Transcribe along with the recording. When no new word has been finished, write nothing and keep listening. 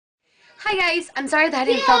Hi guys, I'm sorry that I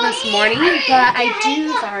didn't film this morning, but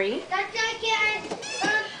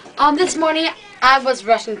this morning I was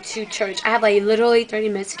rushing to church. I had like literally 30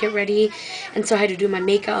 minutes to get ready, and so I had to do my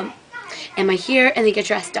makeup and my hair and then get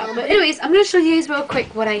dressed up. But anyways, I'm gonna show you guys real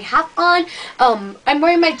quick what I have on. I'm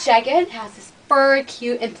wearing my jacket. It has this fur,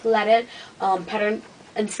 cute and pleated pattern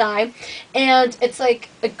inside, and it's like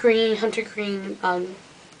a green, hunter green,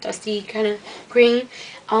 dusty kind of green.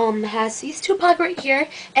 Has these two pockets right here,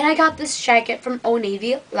 and I got this jacket from Old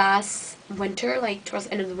Navy last winter, like towards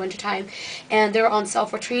the end of the winter time, and they were on sale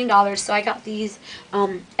for $20, so I got these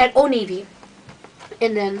at Old Navy.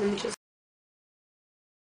 And then let me just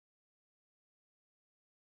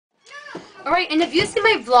alright, and if you see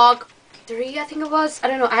my vlog 3, I think it was, I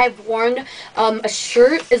don't know, I have worn a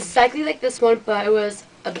shirt exactly like this one, but it was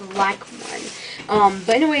a black one.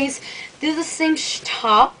 But anyways, this is the same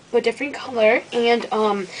top but different color, and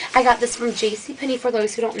I got this from JCPenney for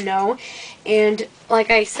those who don't know. And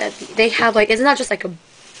like I said, they have like, it's not just like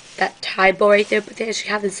that tie bow right there, but they actually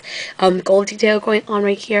have this gold detail going on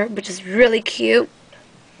right here, which is really cute.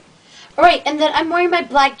 Alright, and then I'm wearing my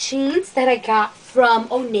black jeans that I got from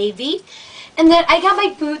Old Navy. And then I got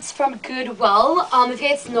my boots from Goodwill. If you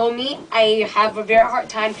guys know me, I have a very hard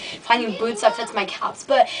time finding boots that fits my calves.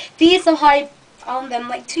 But these, somehow I found them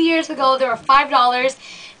like 2 years ago. They were $5.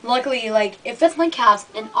 Luckily, like, it fits my calves,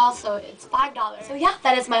 and also it's $5. So yeah,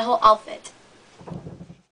 that is my whole outfit.